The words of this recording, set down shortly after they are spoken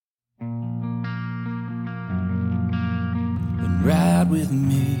ride with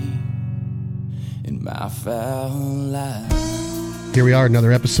me in my foul life. Here we are,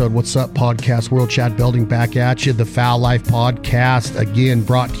 another episode. What's up, podcast world? Chad Belding back at you. The Foul Life podcast, again,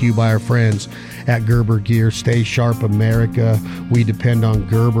 brought to you by our friends at Gerber Gear. Stay sharp, America. We depend on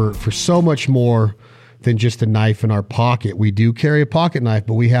Gerber for so much more than just a knife in our pocket. We do carry a pocket knife,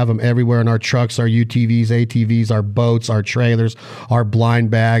 but we have them everywhere in our trucks, our UTVs, ATVs, our boats, our trailers, our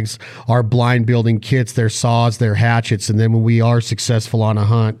blind bags, our blind building kits, their saws, their hatchets. And then when we are successful on a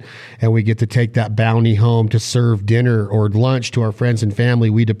hunt and we get to take that bounty home to serve dinner or lunch to our friends and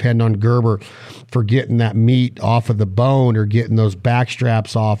family, we depend on Gerber for getting that meat off of the bone or getting those back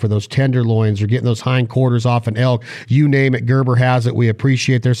straps off or those tenderloins or getting those hindquarters off an elk. You name it, Gerber has it. We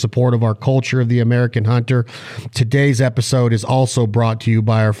appreciate their support of our culture of the American hunter. Today's episode is also brought to you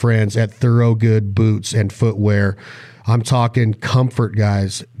by our friends at Thorogood Boots and Footwear. I'm talking comfort,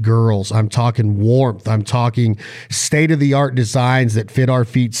 guys, girls. I'm talking warmth. I'm talking state-of-the-art designs that fit our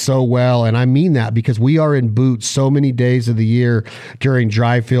feet so well. And I mean that because we are in boots so many days of the year during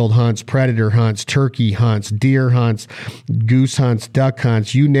dry field hunts, predator hunts, turkey hunts, deer hunts, goose hunts, duck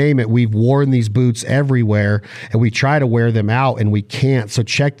hunts, you name it. We've worn these boots everywhere, and we try to wear them out, and we can't. So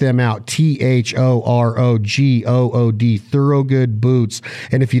check them out, Thorogood, Thorogood Boots.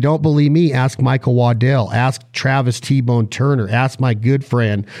 And if you don't believe me, ask Michael Waddell, ask Travis T-Bone Turner, ask my good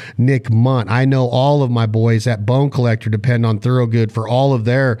friend Nick Munt. I know all of my boys at Bone Collector depend on Thorogood for all of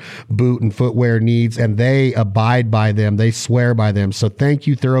their boot and footwear needs, and they abide by them. They swear by them. So thank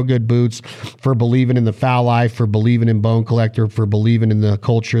you, Thorogood Boots, for believing in the foul life, for believing in Bone Collector, for believing in the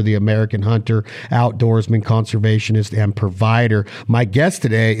culture of the American hunter, outdoorsman, conservationist, and provider. My guest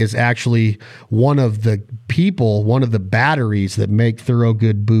today is actually one of the people, one of the batteries that make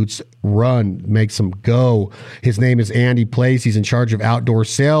Thorogood Boots run, makes them go. His name is Andy Place. He's in charge of outdoor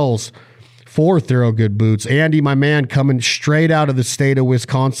sales for Thorogood Boots. Andy, my man, coming straight out of the state of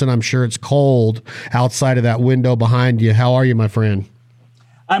Wisconsin. I'm sure it's cold outside of that window behind you. How are you, my friend?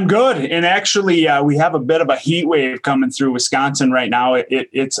 I'm good. And actually, we have a bit of a heat wave coming through Wisconsin right now.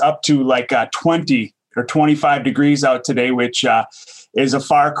 It's up to like 20 or 25 degrees out today, which is a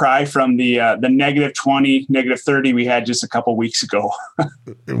far cry from the negative 20, negative 30 we had just a couple weeks ago.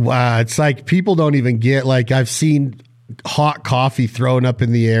 Wow. It's like people don't even get, like, I've seen hot coffee thrown up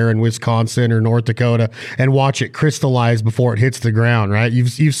in the air in Wisconsin or North Dakota and watch it crystallize before it hits the ground, right?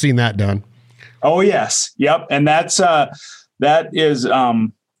 You've seen that done. Oh, yes. Yep. And that is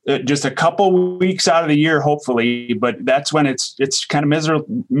just a couple weeks out of the year, hopefully, but that's when it's kind of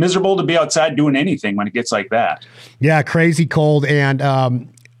miserable to be outside doing anything when it gets like that. Yeah, crazy cold. And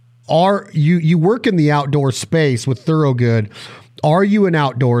you work in the outdoor space with Thorogood. Are you an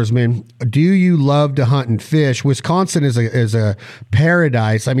outdoorsman? Do you love to hunt and fish? Wisconsin is a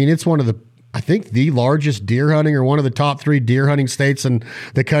paradise. I mean, it's one of the, I think, the largest deer hunting or one of the top 3 deer hunting states in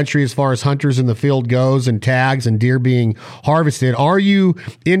the country as far as hunters in the field goes and tags and deer being harvested. Are you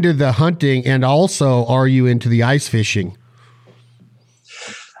into the hunting, and also are you into the ice fishing?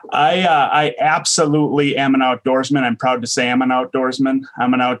 I absolutely am an outdoorsman. I'm proud to say I'm an outdoorsman.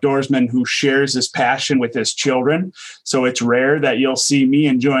 I'm an outdoorsman who shares his passion with his children. So it's rare that you'll see me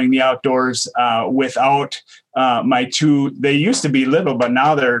enjoying the outdoors without my two. They used to be little, but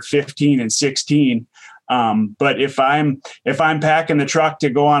now they're 15 and 16. But if I'm packing the truck to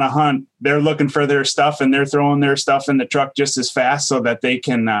go on a hunt, they're looking for their stuff and they're throwing their stuff in the truck just as fast so that they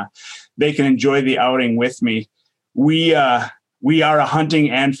can enjoy the outing with me. We are a hunting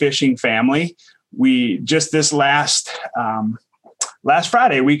and fishing family. We just this last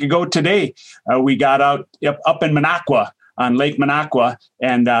Friday, a week ago today, we got out up in Minocqua on Lake Minocqua,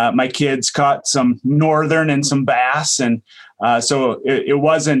 and my kids caught some northern and some bass, and so it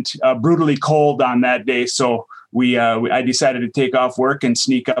wasn't brutally cold on that day. So I decided to take off work and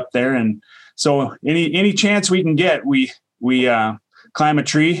sneak up there, and so any chance we can get, we climb a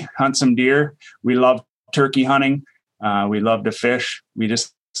tree, hunt some deer. We love turkey hunting. We love to fish. We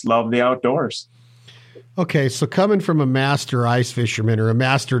just love the outdoors. Okay, so coming from a master ice fisherman or a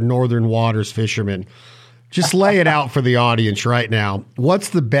master northern waters fisherman, just lay it out for the audience right now. What's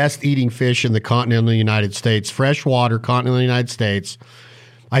the best eating fish in the continental United States? Freshwater, continental United States.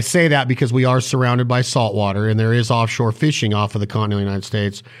 I say that because we are surrounded by saltwater and there is offshore fishing off of the continental United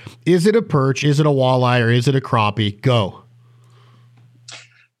States. Is it a perch? Is it a walleye? Or is it a crappie? Go.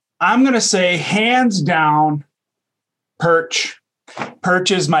 I'm going to say hands down, perch.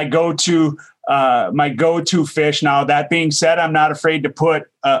 Perch is my go-to fish. Now, that being said, I'm not afraid to put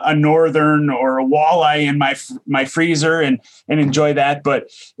a northern or a walleye in my freezer and enjoy that. But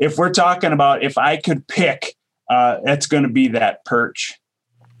if we're talking about if I could pick, it's going to be that perch.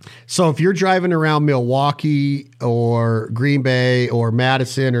 So if you're driving around Milwaukee or Green Bay or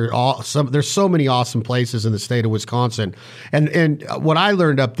Madison there's so many awesome places in the state of Wisconsin. And what I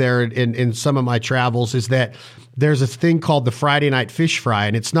learned up there in some of my travels is that there's a thing called the Friday night fish fry,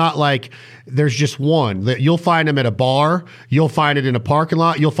 and it's not like there's just one. You'll find them at a bar, you'll find it in a parking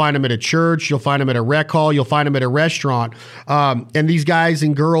lot, you'll find them at a church, you'll find them at a rec hall, you'll find them at a restaurant. And these guys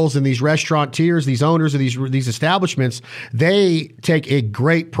and girls and these restaurateurs, these owners of these establishments, they take a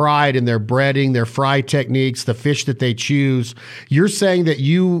great pride in their breading, their fry techniques, the fish that they choose. You're saying that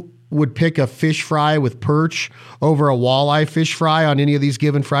you would pick a fish fry with perch over a walleye fish fry on any of these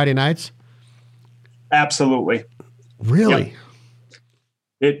given Friday nights? Absolutely. Really?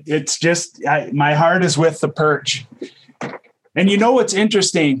 Yep. It's just, my heart is with the perch. And you know what's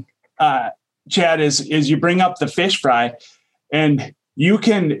interesting, Chad, is you bring up the fish fry, and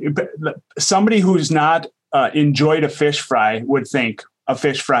somebody who's not enjoyed a fish fry would think a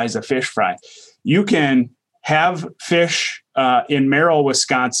fish fry is a fish fry. You can have fish in Merrill,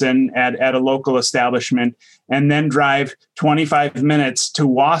 Wisconsin at a local establishment, and then drive 25 minutes to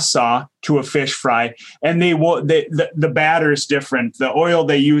Wausau to a fish fry. And the batter is different. The oil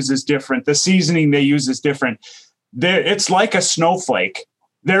they use is different. The seasoning they use is different. It's like a snowflake.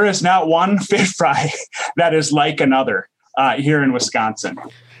 There is not one fish fry that is like another here in Wisconsin.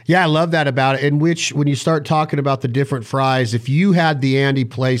 Yeah, I love that about it. In which, when you start talking about the different fries, if you had the Andy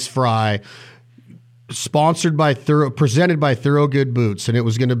Place fry, presented by Thorogood Boots, and it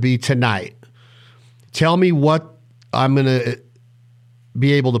was going to be tonight, tell me what I'm going to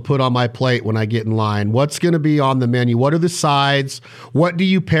be able to put on my plate when I get in line. What's going to be on the menu? What are the sides? What do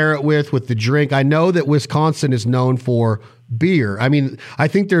you pair it with the drink? I know that Wisconsin is known for beer. I mean, I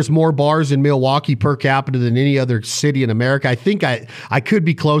think there's more bars in Milwaukee per capita than any other city in America. I think I could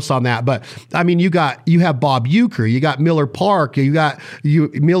be close on that, but I mean, you have Bob Euchre, you got Miller Park, you got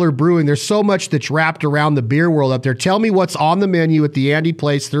Miller Brewing. There's so much that's wrapped around the beer world up there. Tell me what's on the menu at the Andy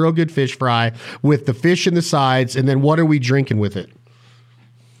Place Thorogood Fish Fry with the fish and the sides, and then what are we drinking with it?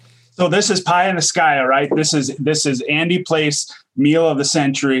 So this is pie in the sky, all right? This is Andy Place meal of the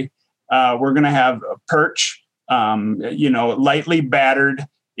century. We're going to have a perch, lightly battered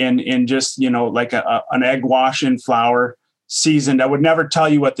in just, like an egg wash in flour, seasoned. I would never tell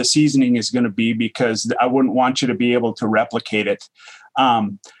you what the seasoning is going to be because I wouldn't want you to be able to replicate it.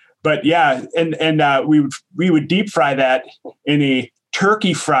 But yeah, and we would deep fry that in a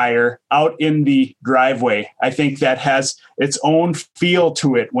turkey fryer out in the driveway. I think that has its own feel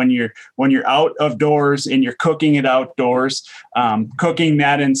to it when you're out of doors and you're cooking it outdoors, cooking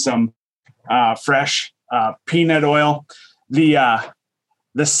that in some fresh peanut oil. The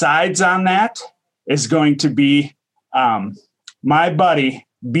sides on that is going to be my buddy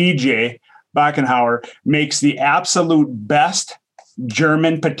BJ Bachenhauer makes the absolute best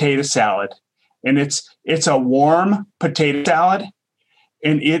German potato salad, and it's a warm potato salad,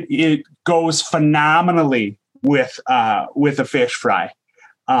 and it goes phenomenally with a fish fry.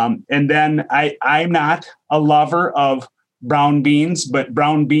 And then I'm not a lover of brown beans, but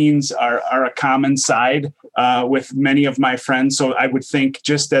brown beans are a common side with many of my friends. So I would think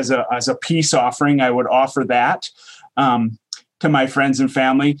just as a peace offering, I would offer that to my friends and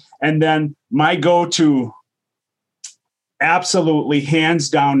family. And then my go-to, absolutely hands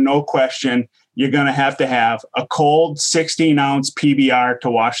down, no question, you're going to have a cold 16-ounce PBR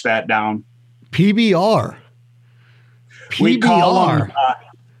to wash that down. PBR. We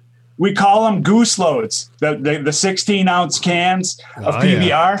call them goose loads, the 16-ounce cans of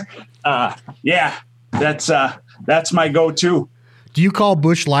PBR. Yeah, that's my go-to. Do you call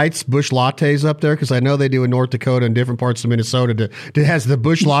Busch Lights Busch Lattes up there? Because I know they do in North Dakota and different parts of Minnesota. Has the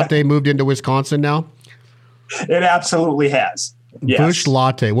Busch Latte moved into Wisconsin now? It absolutely has. Yes. Busch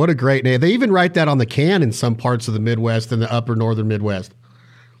Latte. What a great name. They even write that on the can in some parts of the Midwest and the upper northern Midwest.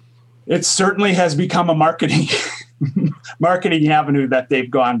 It certainly has become a marketing avenue that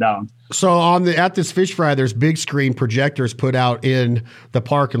they've gone down. So at this fish fry, there's big screen projectors put out in the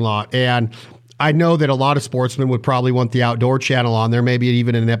parking lot. And I know that a lot of sportsmen would probably want the outdoor channel on there, maybe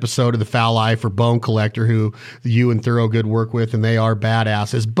even an episode of The Foul Life or Bone Collector, who you and Thorogood work with, and they are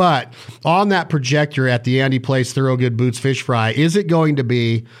badasses. But on that projector at the Andy Place Thorogood Boots Fish Fry, is it going to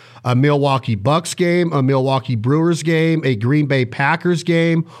be a Milwaukee Bucks game, a Milwaukee Brewers game, a Green Bay Packers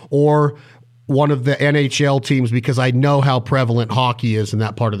game, or one of the NHL teams? Because I know how prevalent hockey is in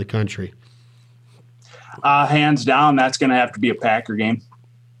that part of the country. Hands down, that's going to have to be a Packer game.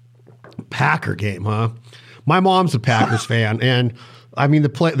 Packer game, huh? My mom's a Packers fan, and I mean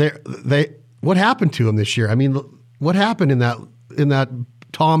they what happened to him this year? I mean, what happened in that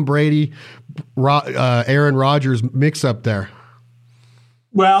Tom Brady, Aaron Rodgers mix up there?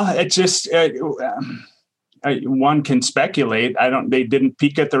 Well, it's just one can speculate. They didn't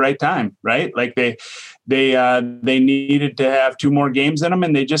peak at the right time, right? Like they needed to have 2 more games in them,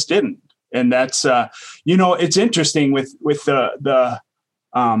 and they just didn't. And that's it's interesting with the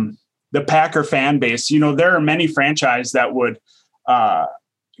Packer fan base. There are many franchises that would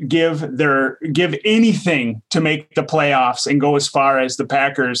give anything to make the playoffs and go as far as the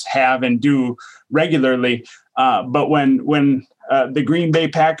Packers have and do regularly. But when the Green Bay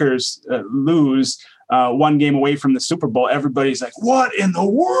Packers lose 1 game away from the Super Bowl, everybody's like, what in the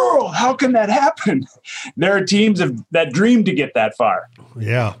world? How can that happen? There are teams that dream to get that far.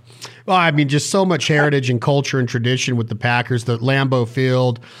 Yeah. Well, I mean, just so much heritage and culture and tradition with the Packers, the Lambeau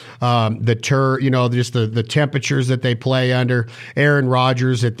Field, the turf, just the temperatures that they play under. Aaron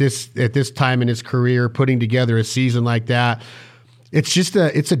Rodgers at this time in his career, putting together a season like that. It's just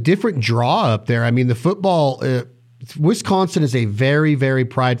it's a different draw up there. I mean, the football, Wisconsin is a very, very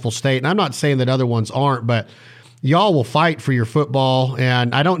prideful state. And I'm not saying that other ones aren't, but y'all will fight for your football.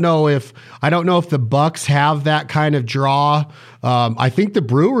 And I don't know if the Bucks have that kind of draw. I think the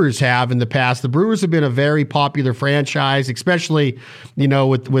Brewers have in the past. The Brewers have been a very popular franchise, especially,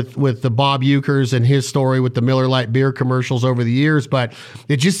 with the Bob Euchers and his story with the Miller Lite beer commercials over the years. But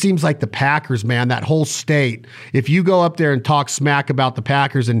it just seems like the Packers, man, that whole state, if you go up there and talk smack about the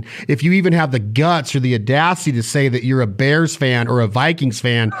Packers, and if you even have the guts or the audacity to say that you're a Bears fan or a Vikings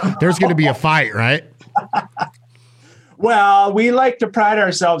fan, there's going to be a fight, right? Well, we like to pride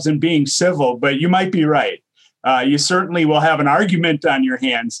ourselves in being civil, but you might be right. You certainly will have an argument on your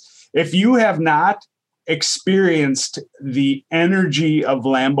hands. If you have not experienced the energy of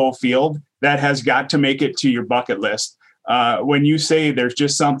Lambeau Field, that has got to make it to your bucket list. When you say there's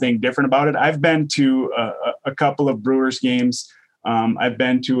just something different about it, I've been to a couple of Brewers games. I've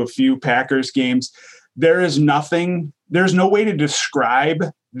been to a few Packers games. There's no way to describe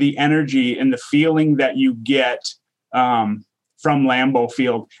the energy and the feeling that you get from Lambeau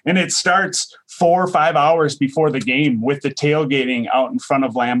Field. And it starts 4 or 5 hours before the game with the tailgating out in front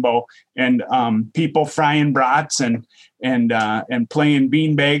of Lambeau, and people frying brats and playing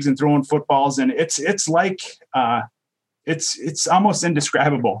beanbags and throwing footballs. And it's like it's almost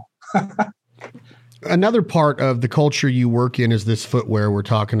indescribable. Another part of the culture you work in is this footwear we're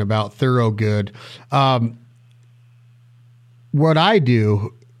talking about, Thorogood. What I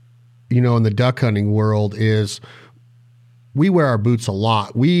do, in the duck hunting world is we wear our boots a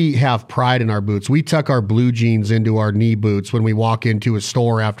lot. We have pride in our boots. We tuck our blue jeans into our knee boots when we walk into a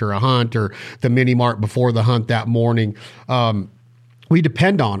store after a hunt or the mini mart before the hunt that morning. We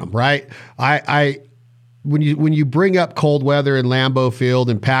depend on them, right? When you bring up cold weather in Lambeau Field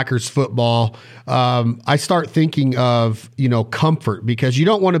and Packers football, I start thinking of, comfort, because you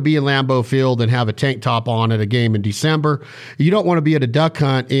don't want to be in Lambeau Field and have a tank top on at a game in December. You don't want to be at a duck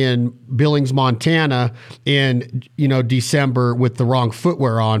hunt in Billings, Montana in, December with the wrong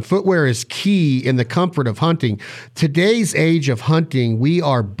footwear on. Footwear is key in the comfort of hunting. Today's age of hunting, we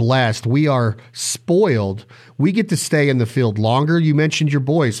are blessed. We are spoiled. We get to stay in the field longer. You mentioned your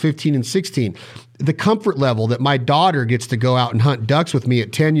boys, 15 and 16. The comfort level that my daughter gets to go out and hunt ducks with me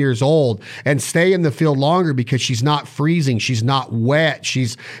at 10 years old and stay in the field longer because she's not freezing, she's not wet,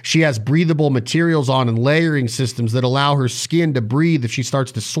 she has breathable materials on and layering systems that allow her skin to breathe. If she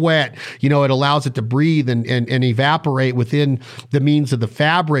starts to sweat, it allows it to breathe and evaporate within the means of the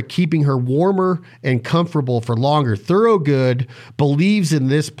fabric, keeping her warmer and comfortable for longer. Thorogood believes in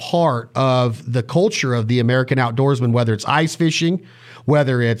this part of the culture of the American outdoorsman, whether it's ice fishing,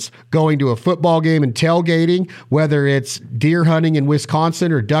 whether it's going to a football game and tailgating, whether it's deer hunting in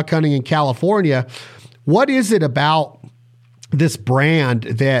Wisconsin or duck hunting in California. What is it about this brand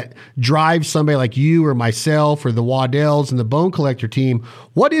that drives somebody like you or myself or the Waddells and the Bone Collector team?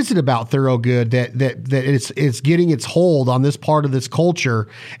 What is it about Thorogood that it's getting its hold on this part of this culture,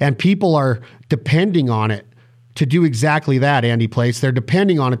 and people are depending on it to do exactly that, Andy Place? They're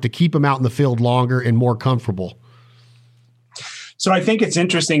depending on it to keep them out in the field longer and more comfortable. So I think it's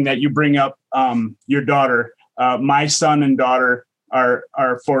interesting that you bring up your daughter. My son and daughter are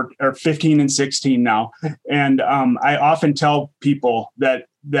 15 and 16 now. And I often tell people that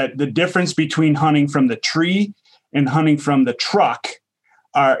the difference between hunting from the tree and hunting from the truck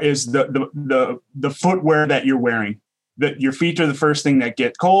is the footwear that you're wearing. That your feet are the first thing that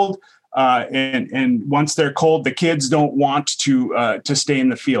get cold. And once they're cold, the kids don't want to stay in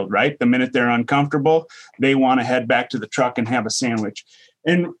the field, right? The minute they're uncomfortable, they want to head back to the truck and have a sandwich.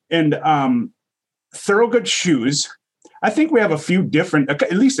 And Thorogood shoes, I think we have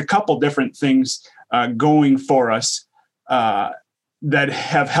at least a couple different things going for us that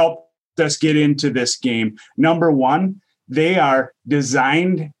have helped us get into this game. Number one, They are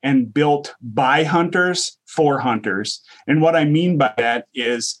designed and built by hunters for hunters. And what I mean by that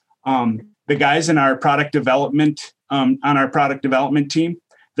is the guys in our product development, on our product development team,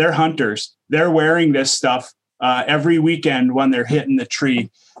 they're hunters. They're wearing this stuff every weekend when they're hitting the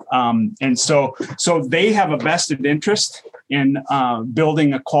tree. And so they have a vested interest in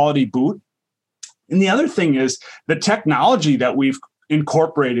building a quality boot. And the other thing is the technology that we've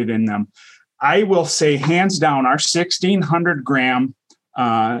incorporated in them. I will say hands down, our 1,600 gram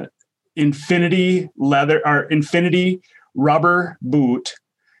Infinity rubber boot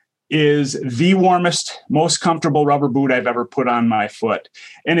is the warmest, most comfortable rubber boot I've ever put on my foot.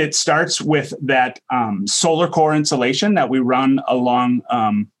 And it starts with that solar core insulation that we run along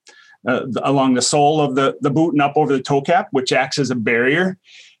the sole of the boot and up over the toe cap, which acts as a barrier.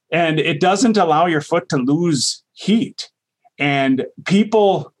 And it doesn't allow your foot to lose heat. And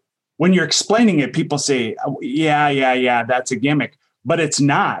people, when you're explaining it, people say, yeah, that's a gimmick. But it's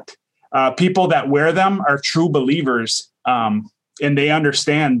not. People that wear them are true believers. And they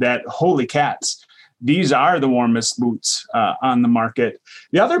understand that, holy cats, these are the warmest boots on the market.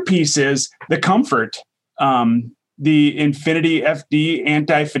 The other piece is the comfort. The Infinity FD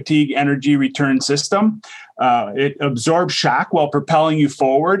anti-fatigue energy return system. It absorbs shock while propelling you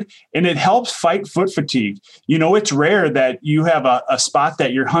forward, and it helps fight foot fatigue. You know, it's rare that you have a spot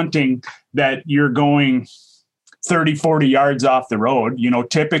that you're hunting that you're going 30, 40 yards off the road. You know,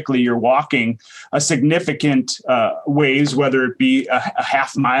 typically you're walking a significant ways, whether it be a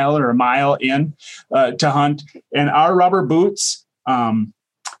half mile or a mile in to hunt. And our rubber boots,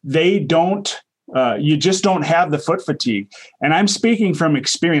 they don't, you just don't have the foot fatigue. And I'm speaking from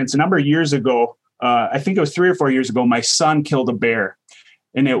experience. A number of years ago, I think it was 3 or 4 years ago, my son killed a bear.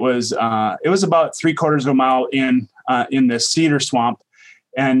 And it was about 3/4 of a mile in the cedar swamp.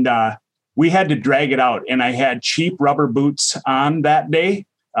 And we had to drag it out, and I had cheap rubber boots on that day.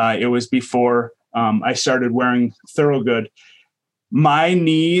 It was before I started wearing Thorogood. My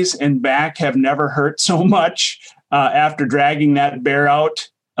knees and back have never hurt so much after dragging that bear out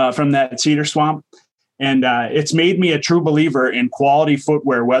from that cedar swamp. And it's made me a true believer in quality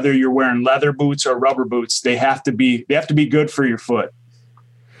footwear, whether you're wearing leather boots or rubber boots. They have to be good for your foot.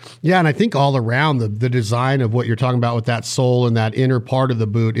 Yeah, and I think all around the design of what you're talking about with that sole and that inner part of the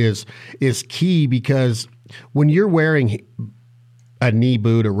boot is key, because when you're wearing a knee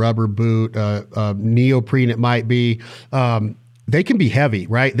boot, a rubber boot, a neoprene, it might be, they can be heavy,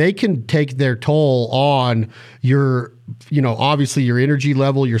 right? They can take their toll on your, obviously your energy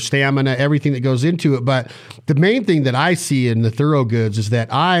level, your stamina, everything that goes into it. But the main thing that I see in the Thorogoods is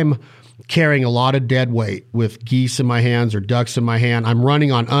that I'm carrying a lot of dead weight with geese in my hands or ducks in my hand. I'm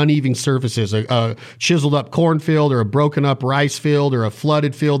running on uneven surfaces, a chiseled up cornfield or a broken up rice field or a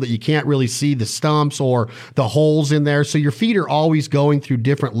flooded field that you can't really see the stumps or the holes in there. So your feet are always going through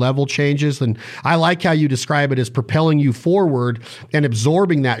different level changes. And I like how you describe it as propelling you forward and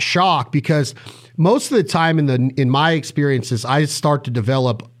absorbing that shock, because most of the time in my experiences, I start to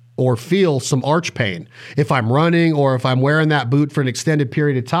develop or feel some arch pain if I'm running or if I'm wearing that boot for an extended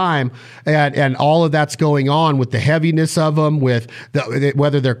period of time, and all of that's going on with the heaviness of them, with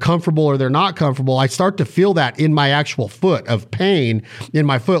whether they're comfortable or they're not comfortable. I start to feel that in my actual foot, of pain in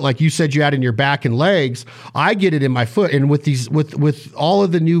my foot, like you said you had in your back and legs. I get it in my foot, and with all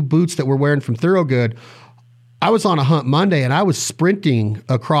of the new boots that we're wearing from Thorogood, I was on a hunt Monday and I was sprinting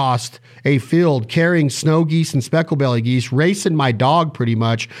across a field carrying snow geese and speckled-belly geese, racing my dog pretty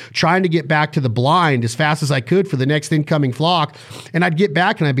much, trying to get back to the blind as fast as I could for the next incoming flock. And I'd get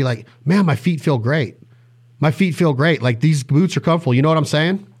back and I'd be like, man, my feet feel great. My feet feel great. Like, these boots are comfortable. You know what I'm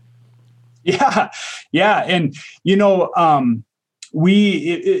saying? Yeah. Yeah. And,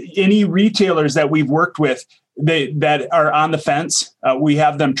 any retailers that we've worked with, that are on the fence, we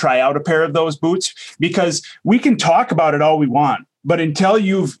have them try out a pair of those boots, because we can talk about it all we want, but until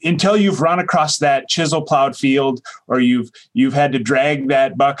you've run across that chisel plowed field, or you've had to drag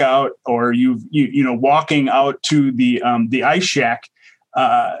that buck out, or you've walking out to the ice shack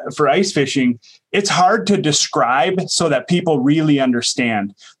for ice fishing, it's hard to describe so that people really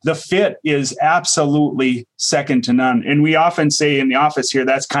understand. The fit is absolutely second to none. And we often say in the office here,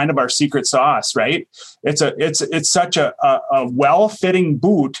 that's kind of our secret sauce, right? It's such a well-fitting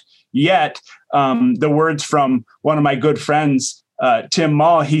boot, yet the words from one of my good friends, Tim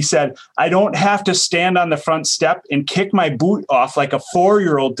Mull, he said, I don't have to stand on the front step and kick my boot off like a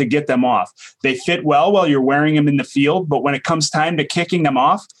 4-year-old to get them off. They fit well while you're wearing them in the field, but when it comes time to kicking them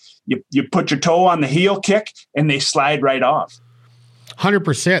off, you put your toe on the heel kick and they slide right off.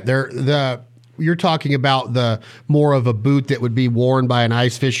 100%. you're talking about the more of a boot that would be worn by an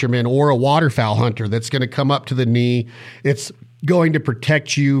ice fisherman or a waterfowl hunter that's going to come up to the knee. It's going to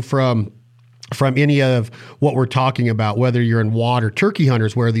protect you from any of what we're talking about, whether you're in water. Turkey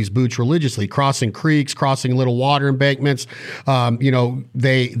hunters wear these boots religiously, crossing creeks, crossing little water embankments.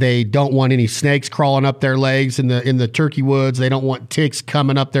 They don't want any snakes crawling up their legs in the turkey woods. They don't want ticks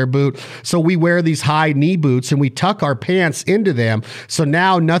coming up their boot. So we wear these high knee boots and we tuck our pants into them. So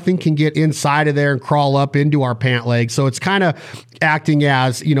now nothing can get inside of there and crawl up into our pant leg. So it's kind of acting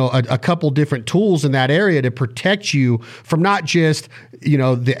as, a couple different tools in that area to protect you from not just,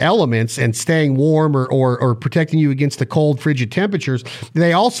 the elements and staying warm or protecting you against the cold, frigid temperatures.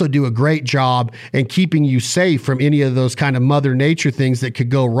 They also do a great job in keeping you safe from any of those kind of Mother Nature things that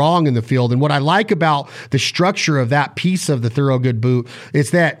could go wrong in the field. And what I like about the structure of that piece of the Thorogood boot is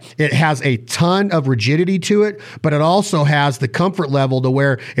that it has a ton of rigidity to it, but it also has the comfort level to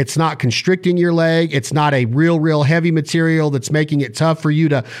where it's not constricting your leg. It's not a real heavy material that's making it tough for you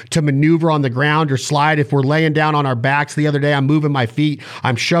to maneuver on the ground or slide. If we're laying down on our backs, the other day I'm moving my feet,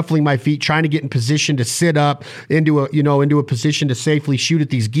 I'm shuffling my feet, trying to get in position to sit up into a position to safely shoot at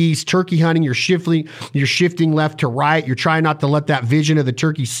these geese. Turkey hunting, you're shifting left to right. You're trying not to let that vision of the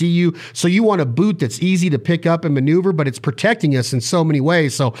turkey see you. So you want a boot that's easy to pick up and maneuver, but it's protecting us in so many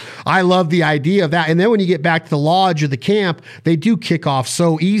ways. So I love the idea of that. And then when you get back to the lodge or the camp, they do kick off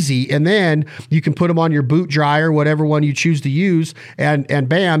so easy. And then you can put them on your boot dryer, whatever one you choose to use, and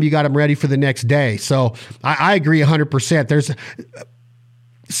bam, you got them ready for the next day. So I agree 100%.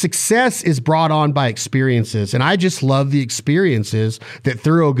 Success is brought on by experiences, and I just love the experiences that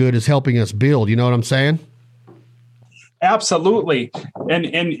Thorogood is helping us build. You know what I'm saying? Absolutely.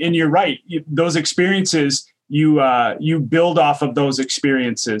 And you're right. Those experiences, you build off of those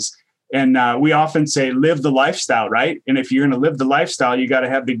experiences. And we often say, live the lifestyle, right? And if you're going to live the lifestyle, you got to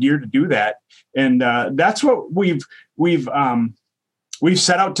have the gear to do that. And that's what we've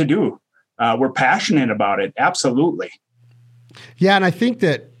set out to do. We're passionate about it. Absolutely. Yeah, and I think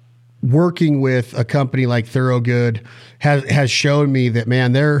that working with a company like Thorogood has shown me that,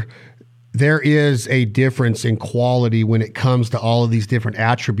 man, there is a difference in quality when it comes to all of these different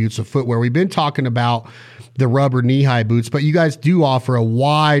attributes of footwear. We've been talking about the rubber knee-high boots, but you guys do offer a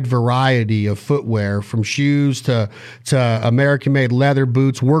wide variety of footwear, from shoes to American-made leather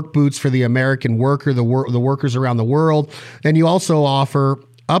boots, work boots for the American worker, the workers around the world. And you also offer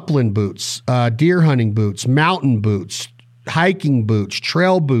upland boots, deer hunting boots, mountain boots, hiking boots,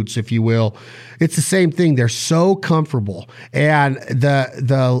 trail boots, if you will. It's the same thing. They're so comfortable, and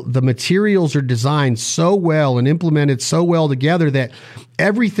the materials are designed so well and implemented so well together that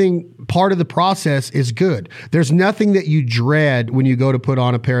everything part of the process is good. There's nothing that you dread when you go to put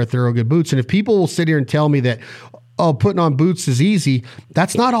on a pair of Thorogood boots. And if people will sit here and tell me that, oh, putting on boots is easy,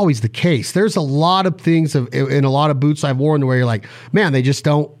 that's not always the case. There's a lot of things in a lot of boots I've worn where you're like, man, they just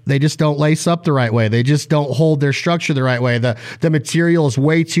don't lace up the right way. They just don't hold their structure the right way. The material is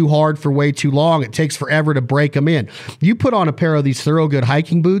way too hard for way too long. It takes forever to break them in. You put on a pair of these Thorogood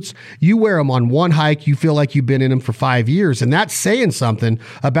hiking boots, you wear them on one hike, you feel like you've been in them for 5 years. And that's saying something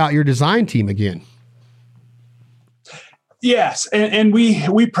about your design team again. Yes. And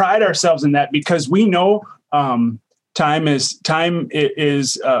we pride ourselves in that, because we know, time is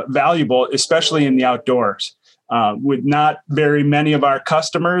valuable, especially in the outdoors. With not very many of our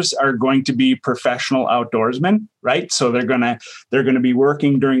customers are going to be professional outdoorsmen, right? So they're gonna be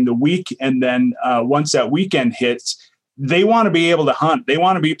working during the week, and then once that weekend hits, they want to be able to hunt. They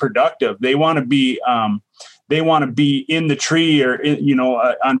want to be productive. They want to be in the tree or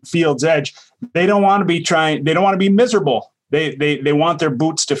on field's edge. They don't want to be miserable. They want their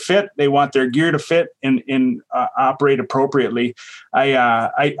boots to fit. They want their gear to fit and operate appropriately.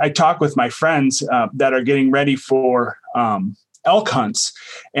 I talk with my friends that are getting ready for elk hunts,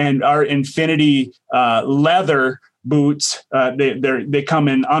 and our Infinity leather boots. They come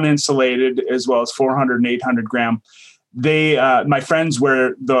in uninsulated as well as 400 and 800 gram. My friends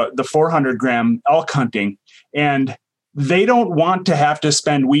wear the 400 gram elk hunting, and they don't want to have to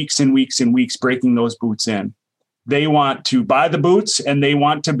spend weeks and weeks and weeks breaking those boots in. They want to buy the boots, and they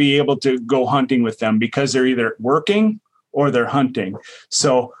want to be able to go hunting with them, because they're either working or they're hunting.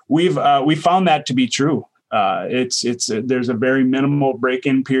 So we found that to be true. There's a very minimal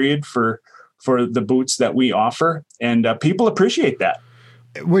break-in period for the boots that we offer, and people appreciate that.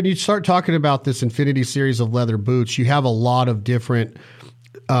 When you start talking about this Infinity series of leather boots, you have a lot of different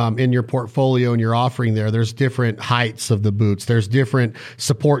in your portfolio and your offering there. There's different heights of the boots. There's different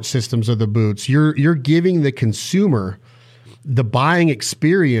support systems of the boots. You're giving the consumer the buying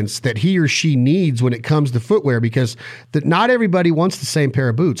experience that he or she needs when it comes to footwear, because not everybody wants the same pair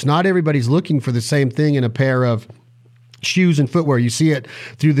of boots. Not everybody's looking for the same thing in a pair of shoes and footwear. You see it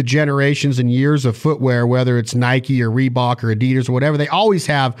through the generations and years of footwear, whether it's Nike or Reebok or Adidas or whatever. They always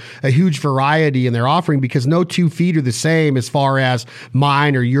have a huge variety in their offering because no 2 feet are the same as far as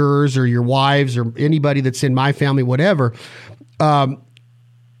mine or yours or your wives or anybody that's in my family, whatever. How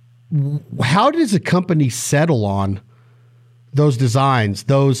does a company settle on those designs,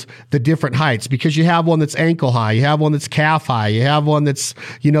 the different heights? Because you have one that's ankle high, you have one that's calf high, you have one that's,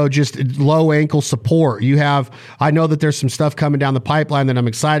 just low ankle support. I know that there's some stuff coming down the pipeline that I'm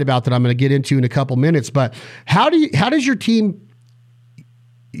excited about that I'm going to get into in a couple minutes, but how does your team,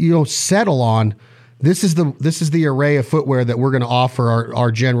 settle on this is the array of footwear that we're going to offer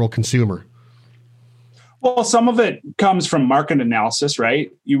our general consumer? Well, some of it comes from market analysis,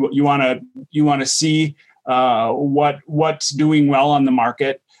 right? You want to see what's doing well on the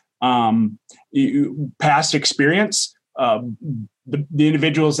market, past experience. The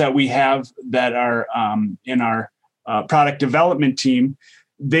individuals that we have that are in our product development team,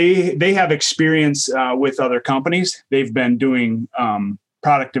 they have experience with other companies. They've been doing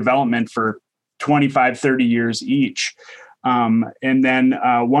product development for 25, 30 years each. And then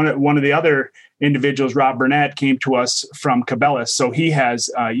one of the other individuals, Rob Burnett, came to us from Cabela's. So he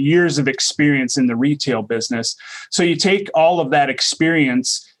has years of experience in the retail business. So you take all of that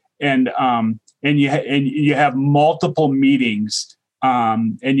experience and you have multiple meetings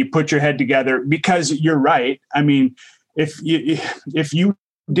and you put your head together, because you're right. I mean, if you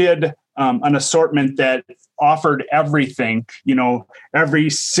did an assortment that offered everything, every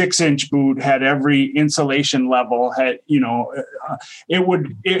 6-inch boot had every insulation level, had,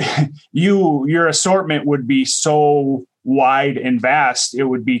 your assortment would be so wide and vast, it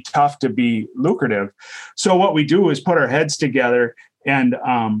would be tough to be lucrative. So what we do is put our heads together and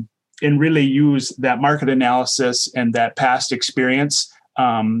really use that market analysis and that past experience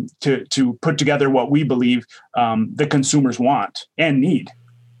to put together what we believe the consumers want and need.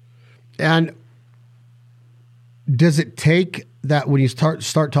 And does it take that when you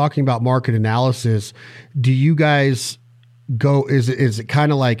start talking about market analysis, do you guys go, is it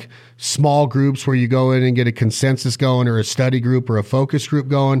kind of like small groups where you go in and get a consensus going, or a study group or a focus group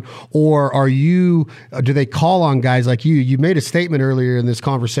going? Or do they call on guys like you? You made a statement earlier in this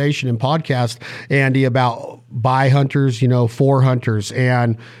conversation and podcast, Andy, about buy hunters, for hunters.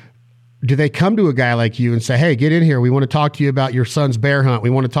 And do they come to a guy like you and say, hey, get in here, we want to talk to you about your son's bear hunt, we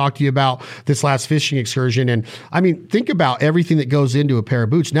want to talk to you about this last fishing excursion? And I mean, think about everything that goes into a pair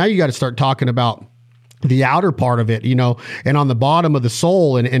of boots. Now you got to start talking about the outer part of it, and on the bottom of the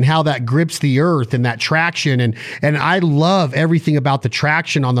sole and how that grips the earth and that traction. And I love everything about the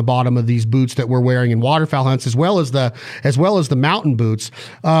traction on the bottom of these boots that we're wearing in waterfowl hunts, as well as the mountain boots.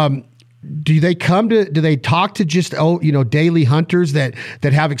 Do they talk to just, daily hunters that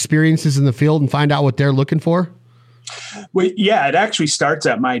have experiences in the field and find out what they're looking for? Well, yeah, it actually starts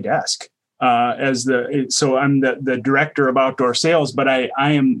at my desk. So I'm the director of outdoor sales, but I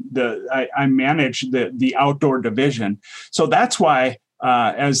manage the outdoor division. So that's why,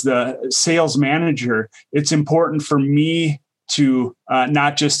 as the sales manager, it's important for me to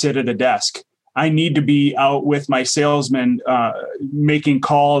not just sit at a desk. I need to be out with my salesmen, making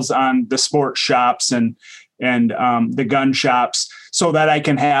calls on the sports shops and the gun shops, so that I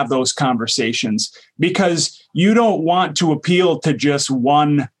can have those conversations, because you don't want to appeal to just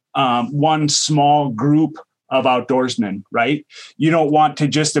one small group of outdoorsmen, right? You don't want to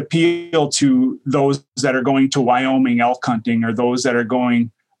just appeal to those that are going to Wyoming elk hunting, or those that are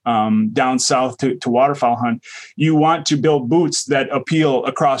going down south to waterfowl hunt. You want to build boots that appeal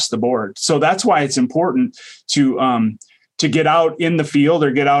across the board. So that's why it's important to get out in the field or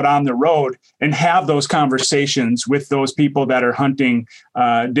get out on the road and have those conversations with those people that are hunting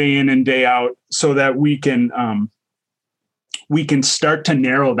day in and day out, so that we can start to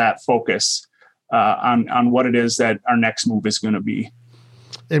narrow that focus on what it is that our next move is going to be.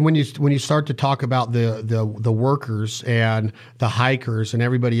 And when you start to talk about the workers and the hikers and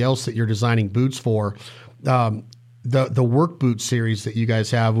everybody else that you're designing boots for, the work boot series that you guys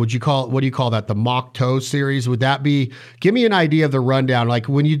have, what do you call that? The mock toe series? Would that be? Give me an idea of the rundown. Like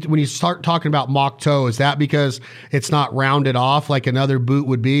when you start talking about mock toe, is that because it's not rounded off like another boot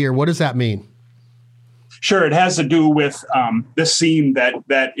would be, or what does that mean? Sure, it has to do with the seam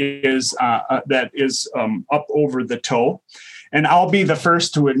that is up over the toe. And I'll be the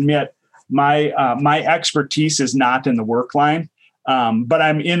first to admit my expertise is not in the work line, but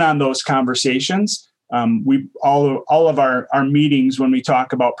I'm in on those conversations. All of our meetings, when we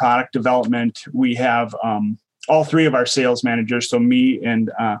talk about product development, we have all three of our sales managers, so me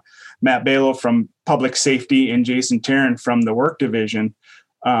and Matt Balo from public safety and Jason Tarrant from the work division,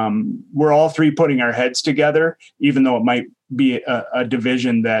 we're all three putting our heads together, even though it might be a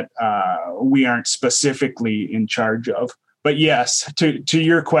division that we aren't specifically in charge of. But yes, to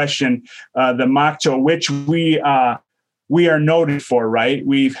your question, the mocktail, which we are noted for, right?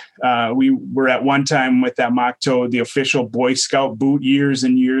 We were at one time with that mocktail, the official Boy Scout boot years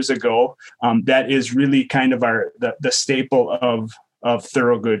and years ago. That is really kind of the staple of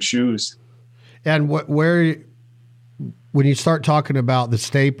Thorogood shoes. And when you start talking about the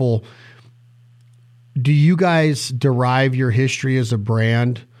staple, do you guys derive your history as a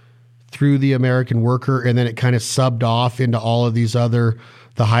brand through the American Worker, and then it kind of subbed off into all of these other,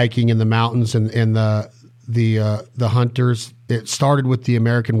 the hiking in the mountains and the hunters? It started with the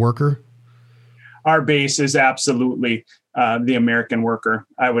American Worker? Our base is absolutely the American Worker.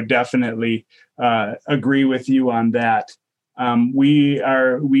 I would definitely agree with you on that. We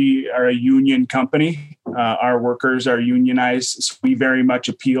are a union company. Our workers are unionized. So we very much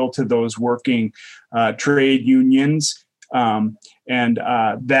appeal to those working trade unions. And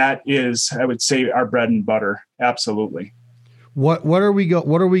that is, I would say, our bread and butter. Absolutely. What are we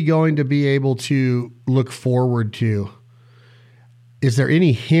going to be able to look forward to? Is there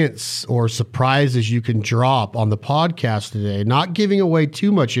any hints or surprises you can drop on the podcast today? Not giving away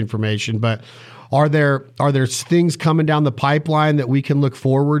too much information, but are there things coming down the pipeline that we can look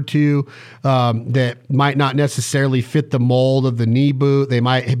forward to that might not necessarily fit the mold of the knee boot? They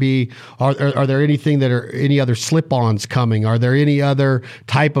might be. Are there any other slip-ons coming? Are there any other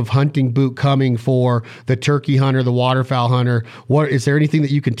type of hunting boot coming for the turkey hunter, the waterfowl hunter? Is there anything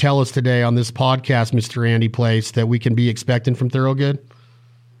that you can tell us today on this podcast, Mr. Andy Place, that we can be expecting from Thorogood?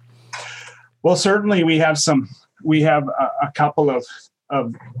 Well, certainly we have a couple of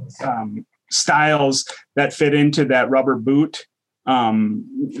styles that fit into that rubber boot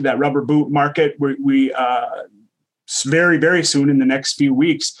market. We very, very soon, in the next few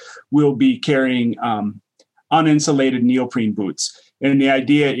weeks, we'll be carrying uninsulated neoprene boots. And the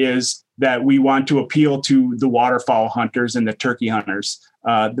idea is that we want to appeal to the waterfowl hunters and the turkey hunters.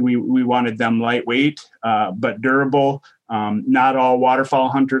 We wanted them lightweight, but durable. Not all waterfowl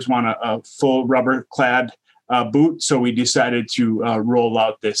hunters want a full rubber clad boot. So we decided to roll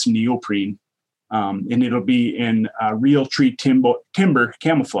out this neoprene, and it'll be in real tree timber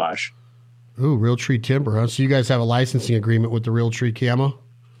camouflage. Ooh, real tree timber, huh? So you guys have a licensing agreement with the real tree camo?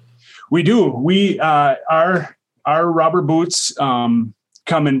 We do. We our rubber boots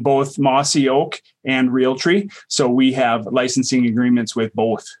come in both mossy oak and real tree. So we have licensing agreements with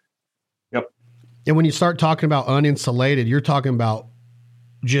both. Yep. And when you start talking about uninsulated, you're talking about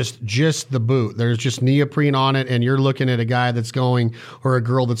just the boot. There's just neoprene on it, and you're looking at a guy that's going, or a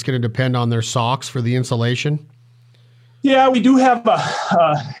girl that's going to depend on their socks for the insulation. Yeah, we do have a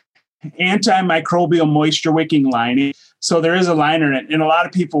antimicrobial moisture wicking lining. So there is a liner in it, and a lot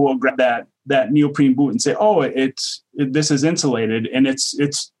of people will grab that neoprene boot and say, "Oh, this is insulated," and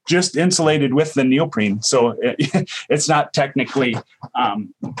it's just insulated with the neoprene, so it's not technically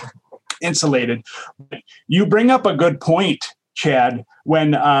insulated. You bring up a good point, Chad,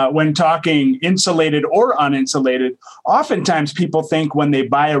 when talking insulated or uninsulated. Oftentimes people think when they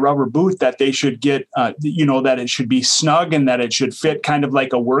buy a rubber boot that they should get, that it should be snug and that it should fit kind of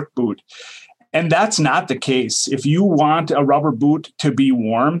like a work boot. And that's not the case. If you want a rubber boot to be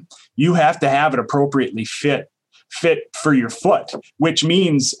warm, you have to have it appropriately fit for your foot, which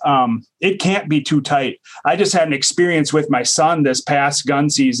means it can't be too tight. I just had an experience with my son this past gun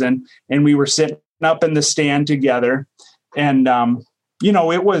season, and we were sitting up in the stand together. And,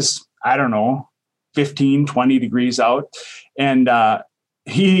 it was, 15, 20 degrees out. And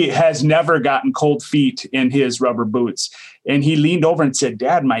he has never gotten cold feet in his rubber boots. And he leaned over and said,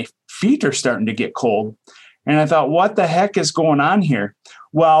 "Dad, my feet are starting to get cold." And I thought, what the heck is going on here?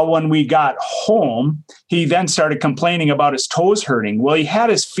 Well, when we got home, he then started complaining about his toes hurting. Well, he had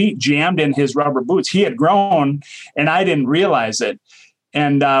his feet jammed in his rubber boots. He had grown, and I didn't realize it.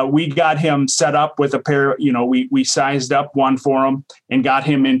 And we got him set up with a pair. We sized up one for him and got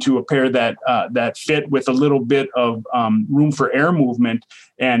him into a pair that fit with a little bit of room for air movement,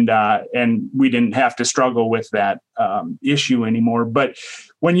 and we didn't have to struggle with that issue anymore. But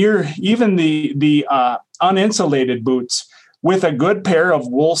when you're even the uninsulated boots with a good pair of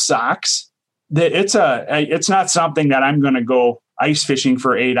wool socks, it's not something that I'm going to go ice fishing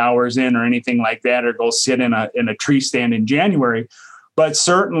for 8 hours in or anything like that, or go sit in a tree stand in January. But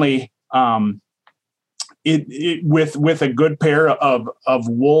certainly, with a good pair of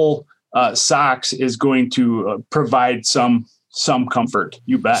wool socks is going to provide some some comfort.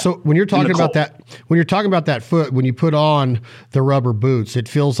 You bet. So when you're talking about that foot, when you put on the rubber boots, it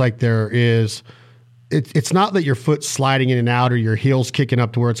feels like it's not that your foot's sliding in and out or your heel's kicking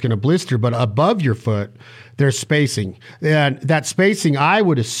up to where it's going to blister, but above your foot, there's spacing. And that spacing, I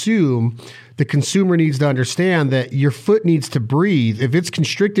would assume the consumer needs to understand that your foot needs to breathe. If it's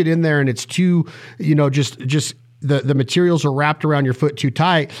constricted in there and it's too, just the materials are wrapped around your foot too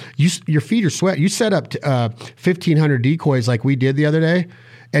tight, your feet are sweat. You set up 1,500 decoys like we did the other day,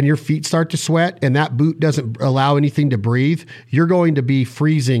 and your feet start to sweat and that boot doesn't allow anything to breathe, you're going to be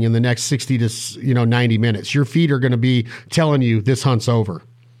freezing in the next 60 to 90 minutes. Your feet are going to be telling you this hunt's over.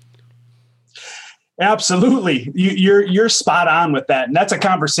 Absolutely. You're spot on with that. And that's a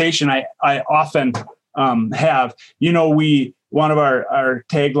conversation I often have. One of our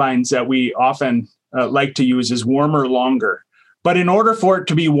taglines that we often like to use is warmer longer. But in order for it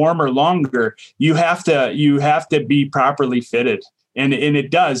to be warmer longer, you have to be properly fitted. And it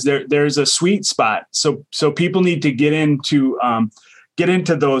does. There's a sweet spot. So people need to get into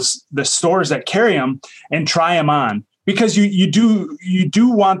the stores that carry them and try them on, because you do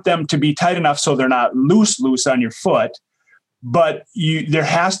want them to be tight enough so they're not loose on your foot, but there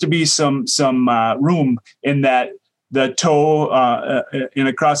has to be some room in that the toe and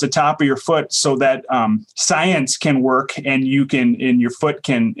across the top of your foot so that science can work and your foot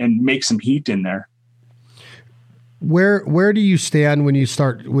can make some heat in there. Where do you stand when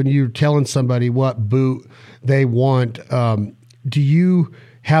you're telling somebody what boot they want? Do you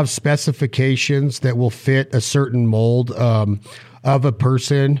have specifications that will fit a certain mold of a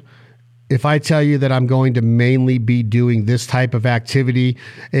person? If I tell you that I'm going to mainly be doing this type of activity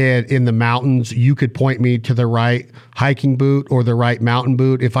in the mountains, you could point me to the right hiking boot or the right mountain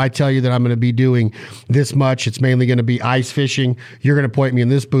boot. If I tell you that I'm going to be doing this much, it's mainly going to be ice fishing, you're going to point me in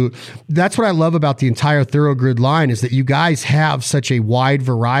this boot. That's what I love about the entire Thorogood line, is that you guys have such a wide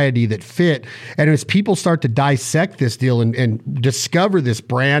variety that fit. And as people start to dissect this deal and discover this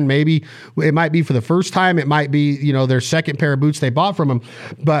brand, maybe it might be for the first time, it might be, their second pair of boots they bought from them,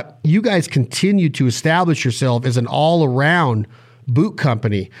 but you guys continue to establish yourself as an all-around boot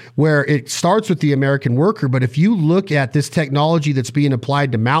company where it starts with the American worker. But if you look at this technology that's being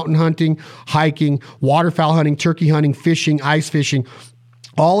applied to mountain hunting, hiking, waterfowl hunting, turkey hunting, fishing, ice fishing,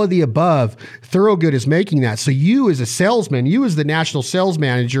 all of the above, Thorogood is making that. So you as a salesman, you as the national sales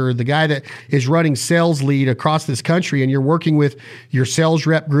manager, the guy that is running sales lead across this country, and you're working with your sales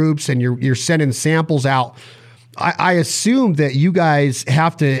rep groups and you're sending samples out, I assume that you guys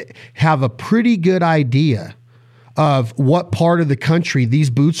have to have a pretty good idea of what part of the country these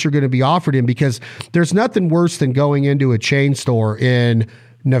boots are going to be offered in, because there's nothing worse than going into a chain store in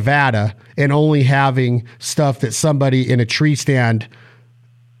Nevada and only having stuff that somebody in a tree stand,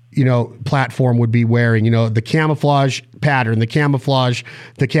 platform would be wearing, the camouflage pattern, the camouflage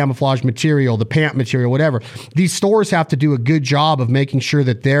material, the pant material, whatever. These stores have to do a good job of making sure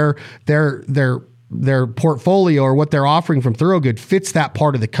that their portfolio or what they're offering from Thorogood fits that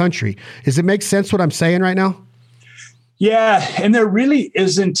part of the country. Does it make sense what I'm saying right now? Yeah. And there really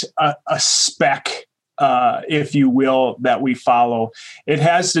isn't a spec, if you will, that we follow. It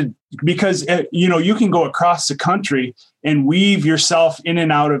has to, because, you can go across the country and weave yourself in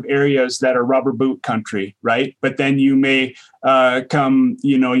and out of areas that are rubber boot country, right? But then you may come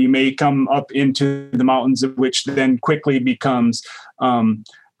up into the mountains, of which then quickly becomes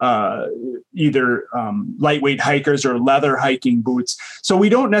either lightweight hikers or leather hiking boots. So we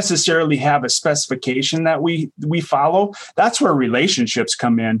don't necessarily have a specification that we follow. That's where relationships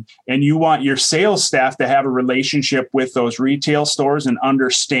come in. And you want your sales staff to have a relationship with those retail stores and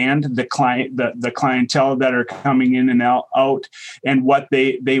understand the clientele that are coming in and out and what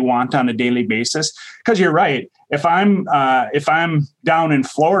they want on a daily basis. Because you're right. If I'm down in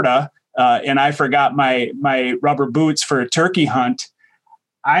Florida and I forgot my rubber boots for a turkey hunt,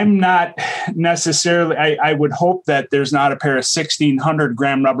 I'm not necessarily, I would hope that there's not a pair of 1,600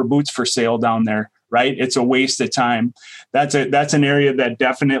 gram rubber boots for sale down there, right? It's a waste of time. That's an area that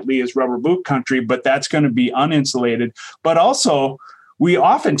definitely is rubber boot country, but that's going to be uninsulated. But also, we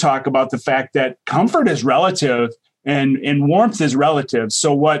often talk about the fact that comfort is relative and warmth is relative.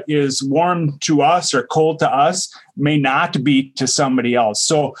 So what is warm to us or cold to us may not be to somebody else.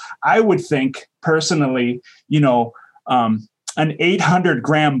 So I would think personally, an 800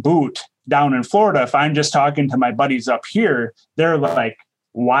 gram boot down in Florida, if I'm just talking to my buddies up here, they're like,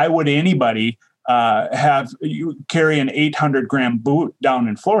 why would anybody carry an 800 gram boot down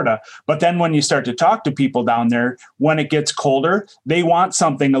in Florida? But then when you start to talk to people down there, when it gets colder, they want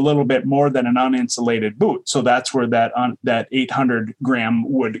something a little bit more than an uninsulated boot. So that's where that 800 gram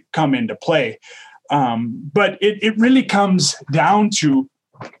would come into play. But it really comes down to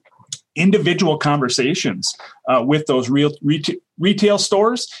individual conversations with those retail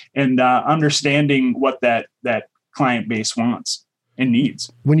stores and understanding what that client base wants and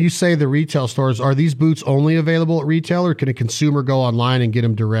needs. When you say the retail stores, are these boots only available at retail, or can a consumer go online and get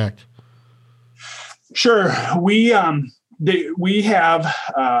them direct? Sure. We have,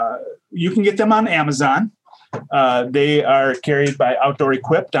 you can get them on Amazon. They are carried by Outdoor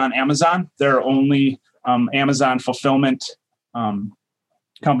Equipped on Amazon. They're only Amazon fulfillment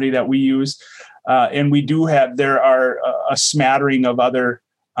company that we use. And we do have, there are a smattering of other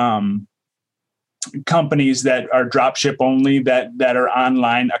companies that are drop ship only that are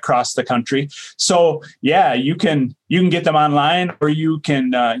online across the country. So yeah, you can get them online, or you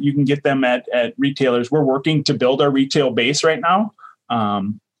can get them at retailers. We're working to build our retail base right now.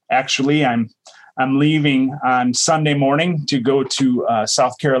 Actually, I'm leaving on Sunday morning to go to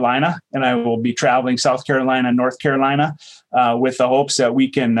South Carolina, and I will be traveling South Carolina, North Carolina, with the hopes that we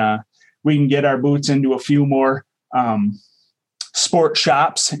can get our boots into a few more sport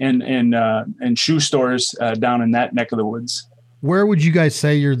shops and shoe stores down in that neck of the woods. Where would you guys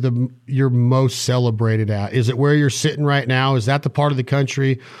say you're most celebrated at? Is it where you're sitting right now? Is that the part of the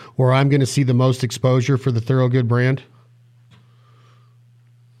country where I'm going to see the most exposure for the Thorogood brand?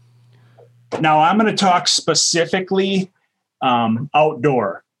 Now I'm going to talk specifically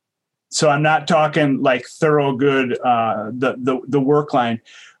outdoor. So I'm not talking like Thorogood, the work line,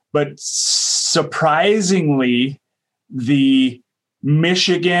 but surprisingly, the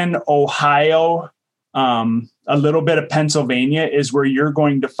Michigan, Ohio, a little bit of Pennsylvania is where you're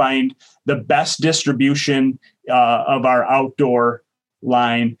going to find the best distribution of our outdoor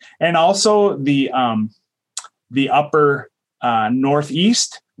line, and also the upper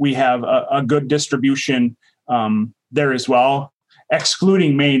Northeast. We have a good distribution there as well.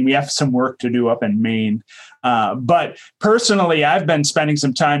 Excluding Maine, we have some work to do up in Maine. But personally, I've been spending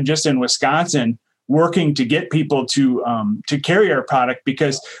some time just in Wisconsin working to get people to carry our product,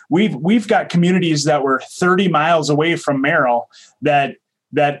 because we've got communities that were 30 miles away from Merrill that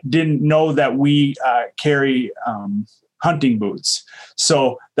didn't know that we carry hunting boots.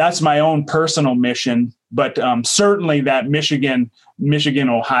 So that's my own personal mission. But certainly that Michigan,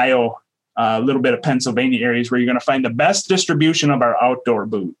 Ohio, a little bit of Pennsylvania areas where you're going to find the best distribution of our outdoor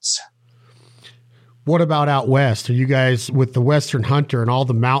boots. What about out west? Are you guys with the Western Hunter and all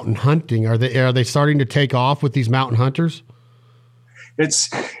the mountain hunting? Are they starting to take off with these mountain hunters?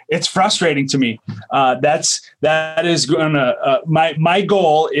 It's frustrating to me. That is going to my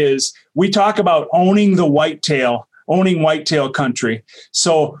goal is, we talk about owning whitetail country.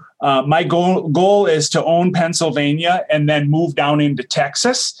 So my goal is to own Pennsylvania and then move down into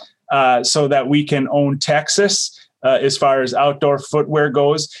Texas, so that we can own Texas as far as outdoor footwear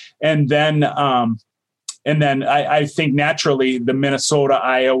goes, and then I think naturally the Minnesota,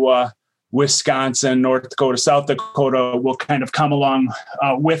 Iowa, Wisconsin, North Dakota, South Dakota will kind of come along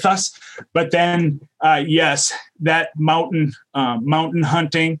with us. But then, yes, that mountain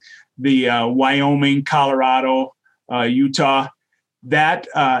hunting, the Wyoming, Colorado, Utah, that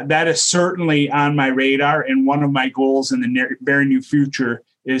is certainly on my radar. And one of my goals in the very near future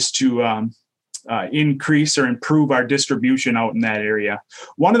is to increase or improve our distribution out in that area.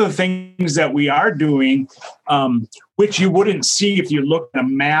 One of the things that we are doing, which you wouldn't see if you look at a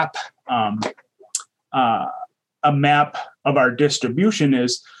map of our distribution,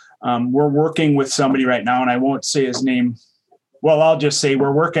 is we're working with somebody right now, and I won't say his name. Well, I'll just say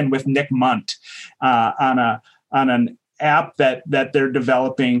we're working with Nick Munt on an app that they're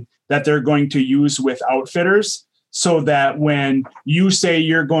developing that they're going to use with outfitters, so that when you say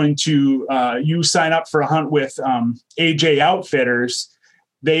you're going to you sign up for a hunt with AJ Outfitters,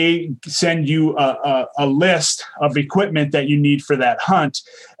 they send you a list of equipment that you need for that hunt.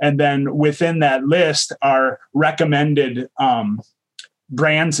 And then within that list are recommended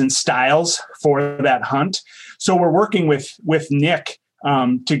brands and styles for that hunt. So we're working with Nick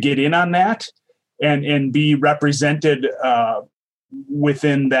to get in on that and be represented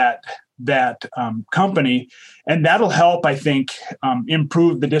within that company. And that'll help, I think,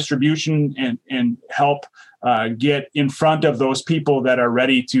 improve the distribution and help get in front of those people that are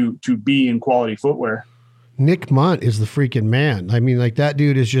ready to be in quality footwear. Nick Munt is the freaking man. I mean, like, that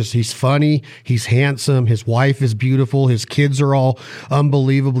dude is just, he's funny. He's handsome. His wife is beautiful. His kids are all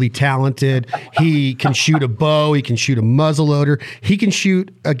unbelievably talented. He can shoot a bow. He can shoot a muzzleloader. He can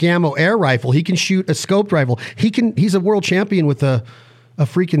shoot a Gammo air rifle. He can shoot a scoped rifle. He's a world champion with a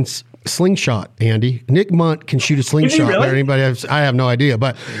freaking slingshot, Andy. Nick Munt can shoot a slingshot. Really? Anybody I have no idea.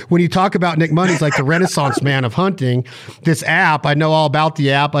 But when you talk about Nick Munt, he's like the Renaissance man of hunting. This app, I know all about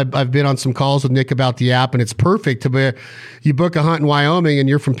the app. I've been on some calls with Nick about the app, and it's perfect to be. You book a hunt in Wyoming, and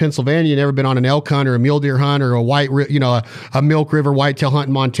you're from Pennsylvania. You never been on an elk hunt or a mule deer hunt or a Milk River whitetail hunt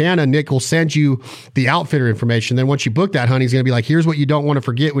in Montana. Nick will send you the outfitter information. Then once you book that hunt, he's going to be like, "Here's what you don't want to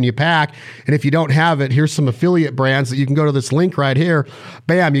forget when you pack, and if you don't have it, here's some affiliate brands that you can go to this link right here.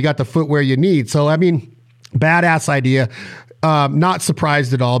 Bam, you got the footwear you need." So, I mean, badass idea. Not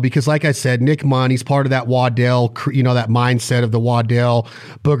surprised at all because, like I said, Nick Munn, he's part of that Waddell, that mindset of the Waddell,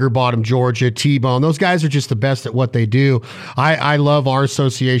 Booger Bottom, Georgia, T-Bone. Those guys are just the best at what they do. I love our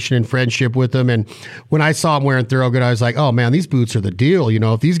association and friendship with them. And when I saw him wearing Thorogood, I was like, oh man, these boots are the deal.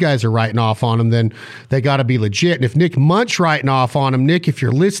 If these guys are writing off on them, then they got to be legit. And if Nick Munt's writing off on them, Nick, if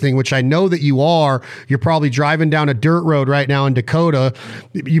you're listening, which I know that you are, you're probably driving down a dirt road right now in Dakota.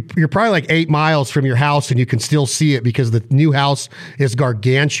 You're probably like 8 miles from your house and you can still see it because the new house is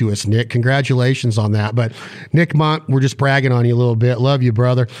gargantuous, Nick. Congratulations on that. But Nick Munt, we're just bragging on you a little bit. Love you,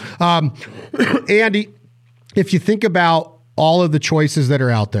 brother. Andy, if you think about all of the choices that are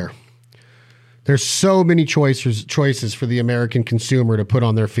out there, there's so many choices for the American consumer to put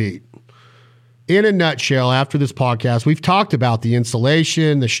on their feet. In a nutshell, after this podcast, we've talked about the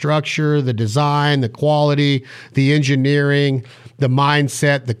insulation, the structure, the design, the quality, the engineering, the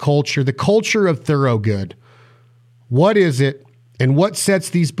mindset, the culture of Thorogood. What is it, and what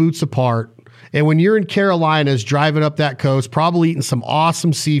sets these boots apart? And when you're in Carolinas driving up that coast, probably eating some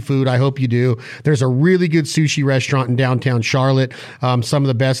awesome seafood, I hope you do. There's a really good sushi restaurant in downtown Charlotte, some of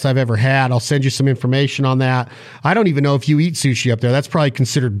the best I've ever had. I'll send you some information on that. I don't even know if you eat sushi up there. That's probably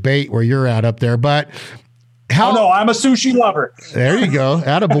considered bait where you're at up there. But no, I'm a sushi lover. There you go.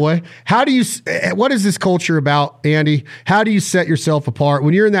 Attaboy. What is this culture about, Andy? How do you set yourself apart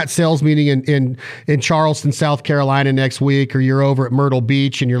when you're in that sales meeting in Charleston, South Carolina next week, or you're over at Myrtle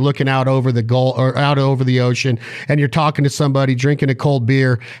Beach and you're looking out over the Gulf or out over the ocean and you're talking to somebody drinking a cold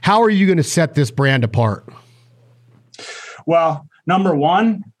beer? How are you going to set this brand apart? Well, number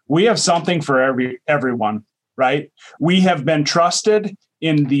one, we have something for everyone, right? We have been trusted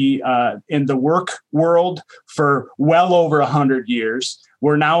in the work world for well over 100 years.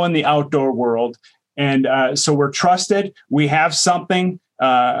 We're now in the outdoor world. And so we're trusted. We have something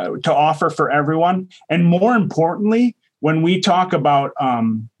to offer for everyone. And more importantly, when we talk about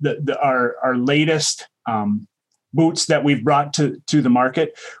our latest boots that we've brought to the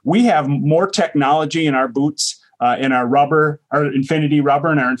market, we have more technology in our boots, in our rubber, our Infinity rubber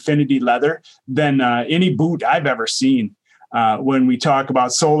and our Infinity leather than any boot I've ever seen. When we talk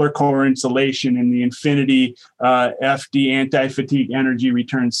about solar core insulation in the Infinity FD anti-fatigue energy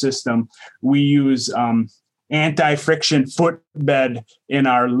return system, we use anti-friction footbed in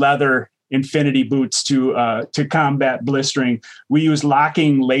our leather Infinity boots to combat blistering. We use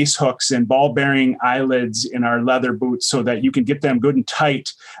locking lace hooks and ball bearing eyelids in our leather boots so that you can get them good and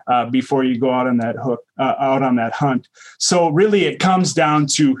tight before you go out on that hunt. So really, it comes down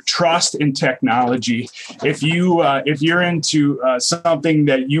to trust in technology. If you're into something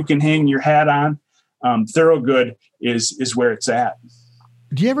that you can hang your hat on, Thorogood is where it's at.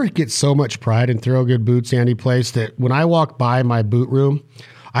 Do you ever get so much pride in Thorogood Boots, Andy Place, that when I walk by my boot room,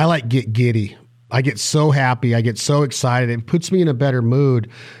 I get giddy. I get so happy. I get so excited. It puts me in a better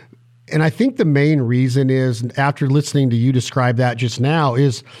mood. And I think the main reason is, after listening to you describe that just now,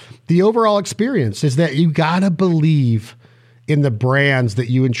 is the overall experience is that you got to believe in the brands that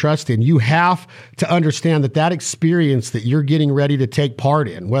you entrust in. You have to understand that experience that you're getting ready to take part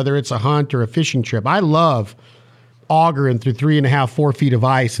in, whether it's a hunt or a fishing trip. I love augering through 3.5, 4 feet of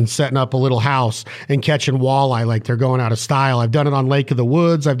ice and setting up a little house and catching walleye like they're going out of style. I've done it on Lake of the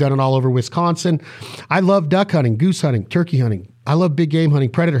Woods. I've done it all over Wisconsin. I love duck hunting, goose hunting, turkey hunting. I love big game hunting,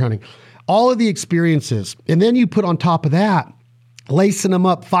 predator hunting, all of the experiences. And then you put on top of that, lacing them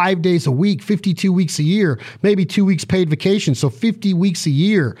up 5 days a week, 52 weeks a year, maybe 2 weeks paid vacation. So 50 weeks a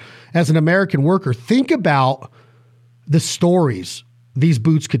year as an American worker. Think about the stories these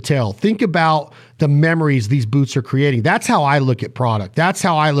boots could tell. Think about the memories these boots are creating. That's how I look at product. That's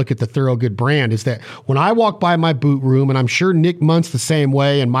how I look at the Thorogood brand, is that when I walk by my boot room, and I'm sure Nick Munt's the same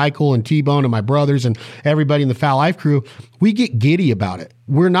way, and Michael and T-Bone and my brothers and everybody in the Foul Life crew, we get giddy about it.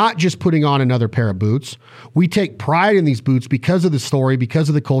 We're not just putting on another pair of boots. We take pride in these boots because of the story, because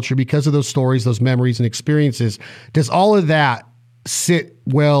of the culture, because of those stories, those memories and experiences. Does all of that sit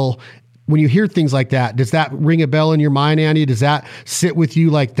well? When you hear things like that, does that ring a bell in your mind, Andy? Does that sit with you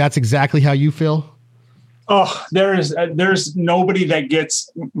like that's exactly how you feel? there's nobody that gets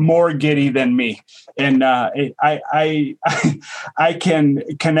more giddy than me. And I can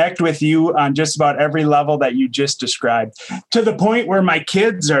connect with you on just about every level that you just described, to the point where my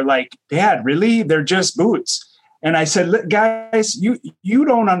kids are like, Dad, really? They're just boots. And I said, guys, you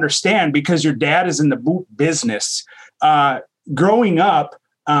don't understand, because your dad is in the boot business. Growing up,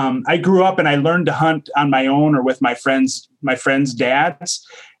 I grew up and I learned to hunt on my own or with my friends' dads.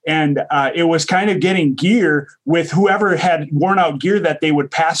 And it was kind of getting gear with whoever had worn out gear that they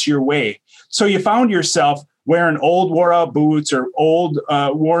would pass your way. So you found yourself wearing old wore out boots or old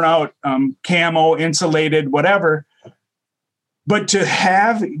worn out camo, insulated, whatever. But to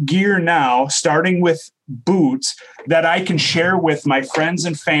have gear now, starting with boots, that I can share with my friends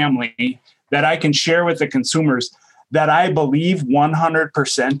and family, that I can share with the consumers, that I believe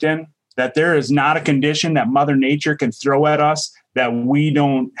 100% in, that there is not a condition that Mother Nature can throw at us that we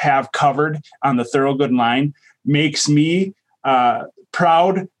don't have covered on the Thorogood line, makes me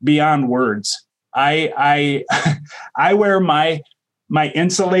proud beyond words. I wear my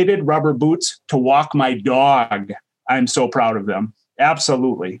insulated rubber boots to walk my dog. I'm so proud of them.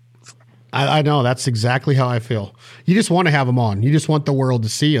 Absolutely. I know, that's exactly how I feel. You just want to have them on. You just want the world to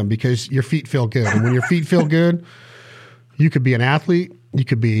see them, because your feet feel good. And when your feet feel good, you could be an athlete. You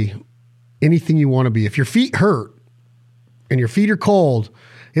could be anything you want to be. If your feet hurt and your feet are cold,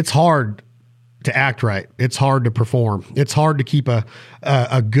 it's hard to act right. It's hard to perform. It's hard to keep a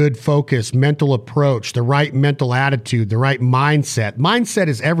good focus, mental approach, the right mental attitude, the right mindset. Mindset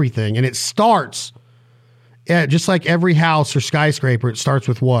is everything. And it starts, just like every house or skyscraper, it starts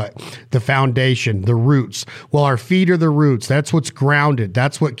with what? The foundation, the roots. Well, our feet are the roots. That's what's grounded.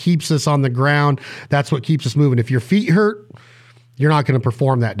 That's what keeps us on the ground. That's what keeps us moving. If your feet hurt, you're not going to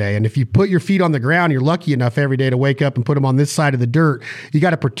perform that day. And if you put your feet on the ground, you're lucky enough every day to wake up and put them on this side of the dirt. You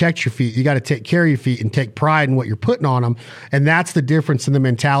got to protect your feet. You got to take care of your feet and take pride in what you're putting on them. And that's the difference in the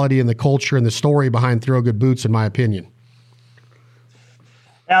mentality and the culture and the story behind Thorogood Boots, in my opinion.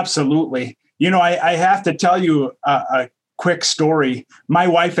 Absolutely. You know, I have to tell you a quick story. My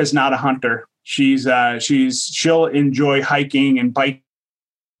wife is not a hunter. She'll enjoy hiking and biking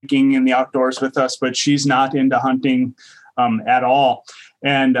in the outdoors with us, but she's not into hunting at all.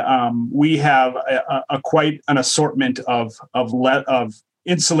 And we have quite an assortment of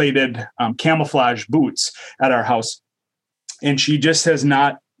insulated camouflage boots at our house. And she just has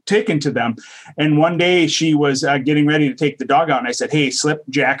not taken to them. And one day she was getting ready to take the dog out. And I said, hey, slip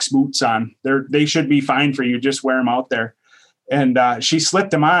Jack's boots on. They should be fine for you. Just wear them out there. And she slipped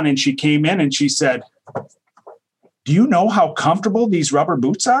them on, and she came in and she said, do you know how comfortable these rubber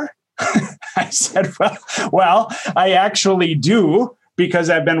boots are? I said, well, I actually do, because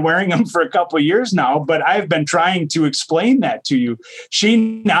I've been wearing them for a couple of years now, but I've been trying to explain that to you. She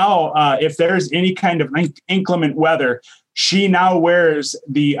now, if there's any kind of inclement weather, she now wears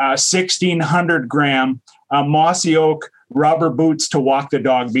the 1,600 gram mossy oak rubber boots to walk the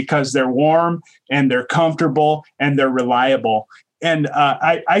dog, because they're warm and they're comfortable and they're reliable. And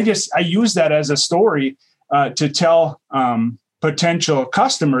I use that as a story to tell potential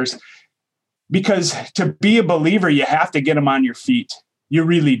customers, because to be a believer, you have to get them on your feet. You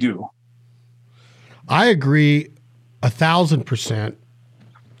really do. I agree 1,000%.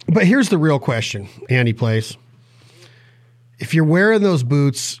 But here's the real question, Andy Place. If you're wearing those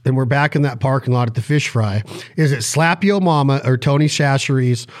boots and we're back in that parking lot at the fish fry, is it Slap Yo Mama or Tony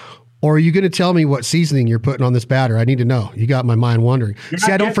Chachere's, or are you going to tell me what seasoning you're putting on this batter? I need to know. You got my mind wondering.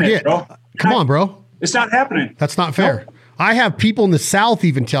 See, I don't forget. Come on, bro. It's not happening. That's not fair. Nope. I have people in the South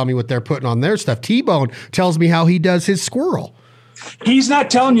even tell me what they're putting on their stuff. T-Bone tells me how he does his squirrel. He's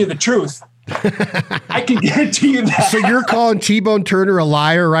not telling you the truth. I can guarantee you that. So you're calling T-Bone Turner a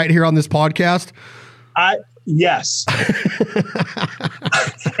liar right here on this podcast? Yes.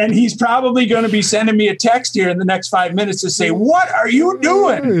 And he's probably going to be sending me a text here in the next 5 minutes to say, what are you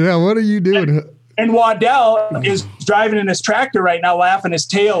doing? Yeah, what are you doing? And Waddell is driving in his tractor right now, laughing his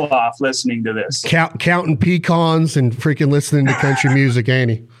tail off, listening to this. Counting pecans and freaking listening to country music,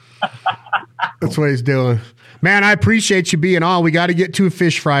 ain't he? That's what he's doing. Man, I appreciate you being on. We got to get to a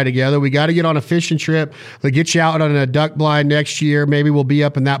fish fry together. We got to get on a fishing trip. We'll get you out on a duck blind next year. Maybe we'll be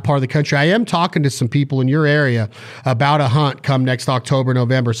up in that part of the country. I am talking to some people in your area about a hunt come next October,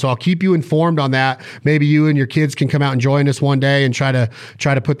 November. So I'll keep you informed on that. Maybe you and your kids can come out and join us one day and try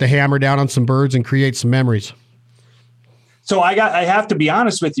to put the hammer down on some birds and create some memories. So I have to be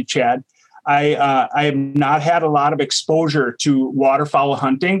honest with you, Chad. I have not had a lot of exposure to waterfowl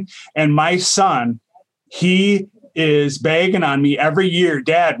hunting, and my son, he is begging on me every year,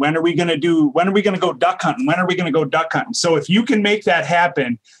 Dad, when are we going to go duck hunting? When are we going to go duck hunting? So if you can make that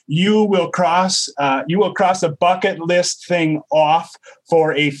happen, you will cross a bucket list thing off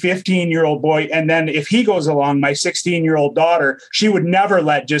for a 15-year-old boy. And then if he goes along, my 16-year-old daughter, she would never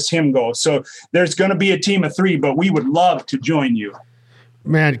let just him go. So there's going to be a team of 3, but we would love to join you.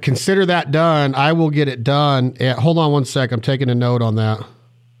 Man, consider that done. I will get it done. Hold on one sec. I'm taking a note on that.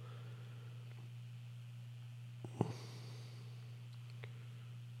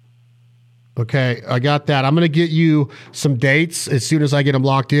 Okay, I got that. I'm going to get you some dates as soon as I get them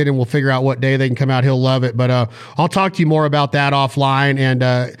locked in, and we'll figure out what day they can come out. He'll love it. But I'll talk to you more about that offline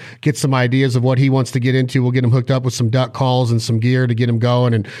and get some ideas of what he wants to get into. We'll get him hooked up with some duck calls and some gear to get him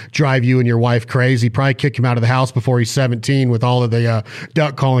going and drive you and your wife crazy. Probably kick him out of the house before he's 17 with all of the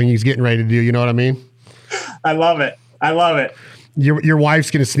duck calling he's getting ready to do. You know what I mean? I love it. Your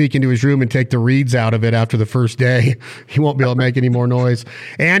wife's going to sneak into his room and take the reeds out of it after the first day. He won't be able to make any more noise.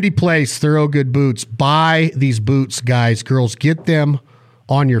 Andy Place, Thorogood Boots. Buy these boots, guys, girls. Get them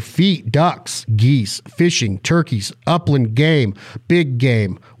on your feet. Ducks, geese, fishing, turkeys, upland game, big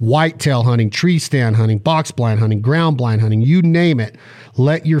game, whitetail hunting, tree stand hunting, box blind hunting, ground blind hunting, you name it.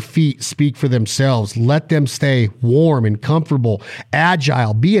 Let your feet speak for themselves. Let them stay warm and comfortable,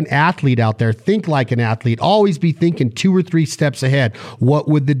 agile. Be an athlete out there. Think like an athlete. Always be thinking 2 or 3 steps ahead. What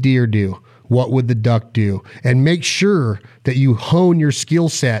would the deer do? What would the duck do? And make sure that you hone your skill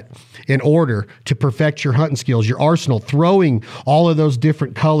set in order to perfect your hunting skills, your arsenal, throwing all of those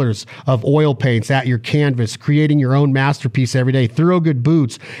different colors of oil paints at your canvas, creating your own masterpiece every day. Thorogood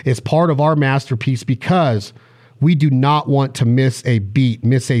Boots is part of our masterpiece because we do not want to miss a beat,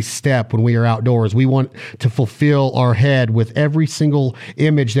 miss a step when we are outdoors. We want to fulfill our head with every single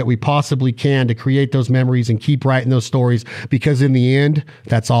image that we possibly can to create those memories and keep writing those stories, because in the end,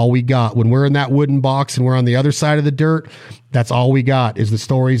 that's all we got. When we're in that wooden box and we're on the other side of the dirt, that's all we got is the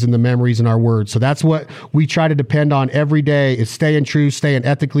stories and the memories and our words. So that's what we try to depend on every day, is staying true, staying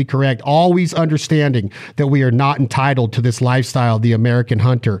ethically correct, always understanding that we are not entitled to this lifestyle, the American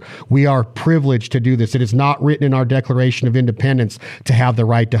hunter. We are privileged to do this. It is not written in our Declaration of Independence to have the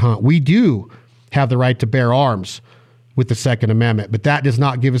right to hunt. We do have the right to bear arms with the Second Amendment, but that does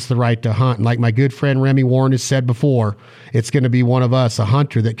not give us the right to hunt. And like my good friend Remy Warren has said before, it's going to be one of us, a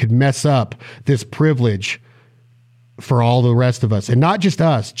hunter, that could mess up this privilege for all the rest of us. And not just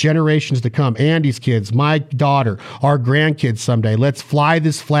us, generations to come. Andy's kids, my daughter, our grandkids someday. Let's fly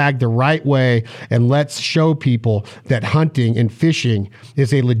this flag the right way, and let's show people that hunting and fishing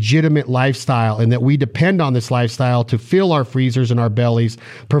is a legitimate lifestyle, and that we depend on this lifestyle to fill our freezers and our bellies,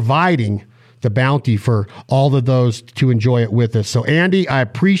 providing the bounty for all of those to enjoy it with us. So Andy, I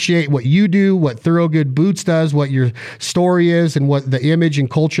appreciate what you do, what Thorogood Boots does, what your story is, and what the image and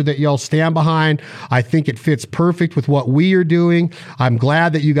culture that y'all stand behind. I think it fits perfect with what we are doing. I'm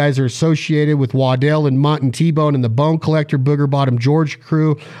glad that you guys are associated with Waddell and Munt and T-Bone and the Bone Collector, Booger Bottom George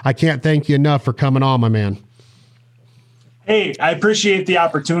crew. I can't thank you enough for coming on, my man. Hey, I appreciate the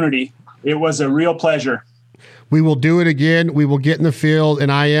opportunity. It was a real pleasure. We will do it again. We will get in the field,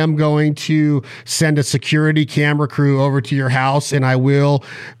 and I am going to send a security camera crew over to your house, and I will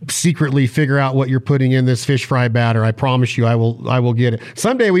secretly figure out what you're putting in this fish fry batter. I promise you, I will get it.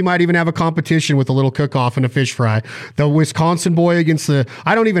 Someday we might even have a competition with a little cook-off and a fish fry. The Wisconsin boy against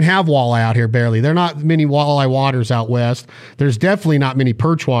I don't even have walleye out here, barely. There are not many walleye waters out west. There's definitely not many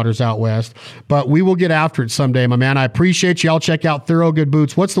perch waters out west, but we will get after it someday, my man. I appreciate you. I'll check out Thorogood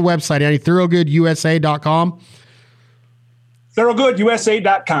Boots. What's the website, Andy? ThorogoodUSA.com?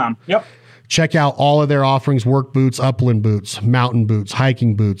 ThorogoodUSA.com. Yep. Check out all of their offerings: work boots, upland boots, mountain boots,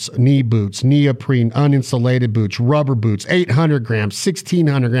 hiking boots, neoprene, uninsulated boots, rubber boots, 800 grams,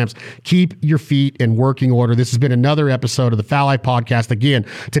 1,600 grams. Keep your feet in working order. This has been another episode of the Fowl Life Podcast. Again,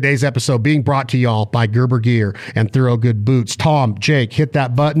 today's episode being brought to y'all by Gerber Gear and Thorogood Boots. Tom, Jake, hit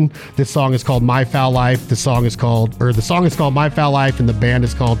that button. This song is called My Fowl Life. The song is called My Fowl Life, and the band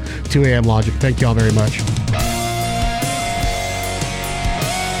is called 2 AM Logic. Thank y'all very much.